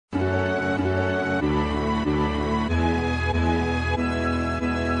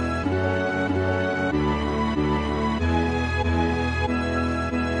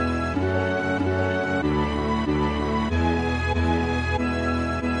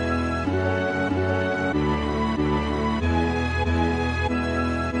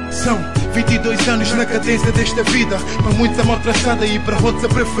22 anos na cadência desta vida, para muitos a mal traçada e para outros a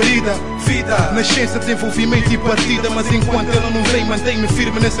preferida. Vida, nascença, desenvolvimento e partida, mas enquanto ela não vem, mantenho-me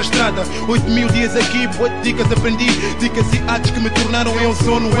firme nessa estrada. 8.000 dias aqui, boas dicas aprendi, dicas e atos que me tornaram em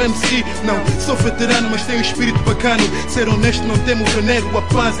Ozono MC. Não, sou veterano, mas tenho um espírito bacano. Ser honesto, não temo renego a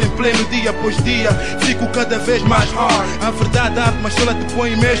paz em pleno dia após dia. Fico cada vez mais hard. A verdade arde, mas só ela te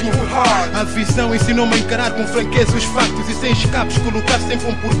põe mesmo hard. A visão ensinou-me a encarar com franqueza os factos e sem escapes colocar sempre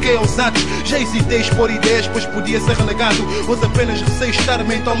um porquê aos atos. Já hesitei a expor ideias, pois podia ser renegado. Hoje apenas receio estar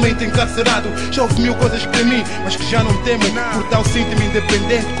mentalmente encarcerado. Já houve mil coisas que temi, mas que já não temo. Por tal sinto-me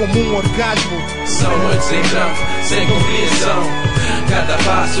independente como um orgasmo. São noites em branco, sem compreensão. Cada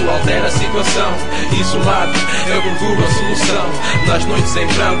passo altera a situação. Isolado, eu procuro a solução. Nas noites em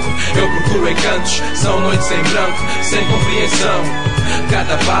branco, eu procuro encantos. São noites em branco, sem compreensão.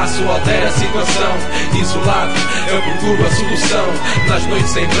 Cada passo altera a situação. Isolado, eu procuro a solução. Nas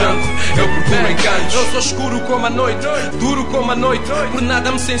noites em branco, eu procuro encantos. Eu sou escuro como a noite, duro como a noite. Por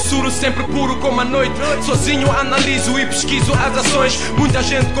nada me censuro, sempre puro como a noite. Sozinho analiso e pesquiso as ações. Muita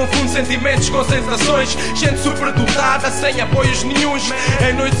gente confunde sentimentos com sensações. Gente superdotada, sem apoios nenhuns.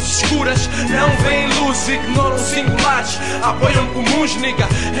 Em noites escuras, não veem luz. Ignoram singulares, apoiam comuns, nigga.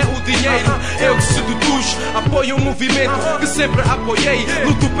 É o dinheiro, eu que se deduz. Apoio o movimento que sempre apoiei.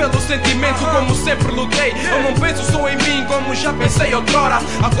 Luto pelo sentimento como sempre lutei. Eu não penso só em mim como já pensei outrora.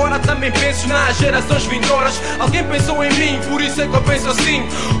 Agora também penso nas gerações vindouras. Alguém pensou em mim, por isso é que eu penso assim.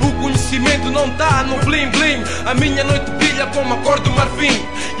 O conhecimento não tá no blim blim. A minha noite brilha como a cor do marfim.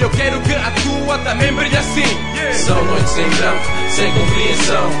 Eu quero que a tua também brilhe assim. São noites em branco, sem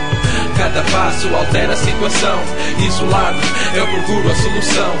compreensão. Cada passo altera a situação. Isolado, eu procuro a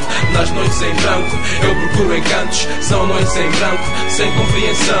solução. Nas noites em branco, eu procuro encantos. São noites em branco, sem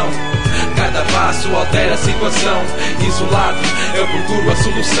compreensão. Cada passo altera a situação. Isolado, eu procuro a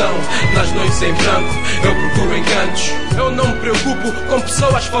solução. Nas noites em branco, eu procuro encantos. Eu não me preocupo com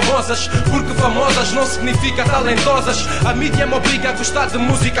pessoas famosas, porque famosas não significa talentosas. A mídia me obriga a gostar de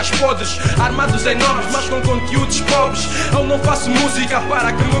músicas podres, armados em nomes, mas com conteúdos pobres. Eu não faço música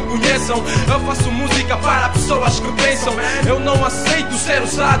para que me conheçam. Eu faço música para pessoas que pensam. Eu não aceito ser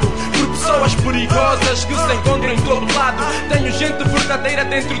usado por pessoas perigosas que se encontram em todo lado. Tenho gente verdadeira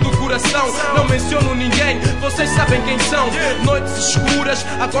dentro do coração. Não menciono ninguém, vocês sabem quem são. Noites escuras,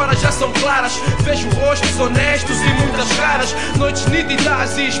 agora já são claras. Vejo rostos honestos e muitas caras. Noites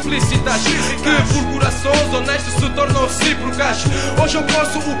nítidas e explícitas, que por corações honestos se tornam recíprocas. Hoje eu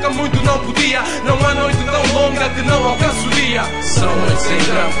posso o que muito não podia. Não há noite tão longa que não alcance o dia. São noites em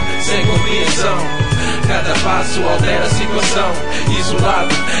branco, sem compreensão. Cada passo altera a situação.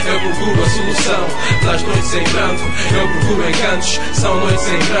 Isolado, eu procuro a solução. Nas noites em branco, eu procuro encantos. São noites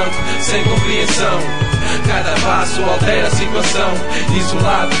em branco, sem compreensão. Cada passo altera a situação.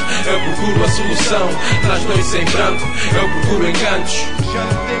 Isolado, eu procuro a solução. Nas noites em branco, eu procuro encantos. Já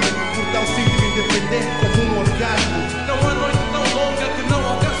não temo, por tal sinto-me independente como um orgasmo. Não há noite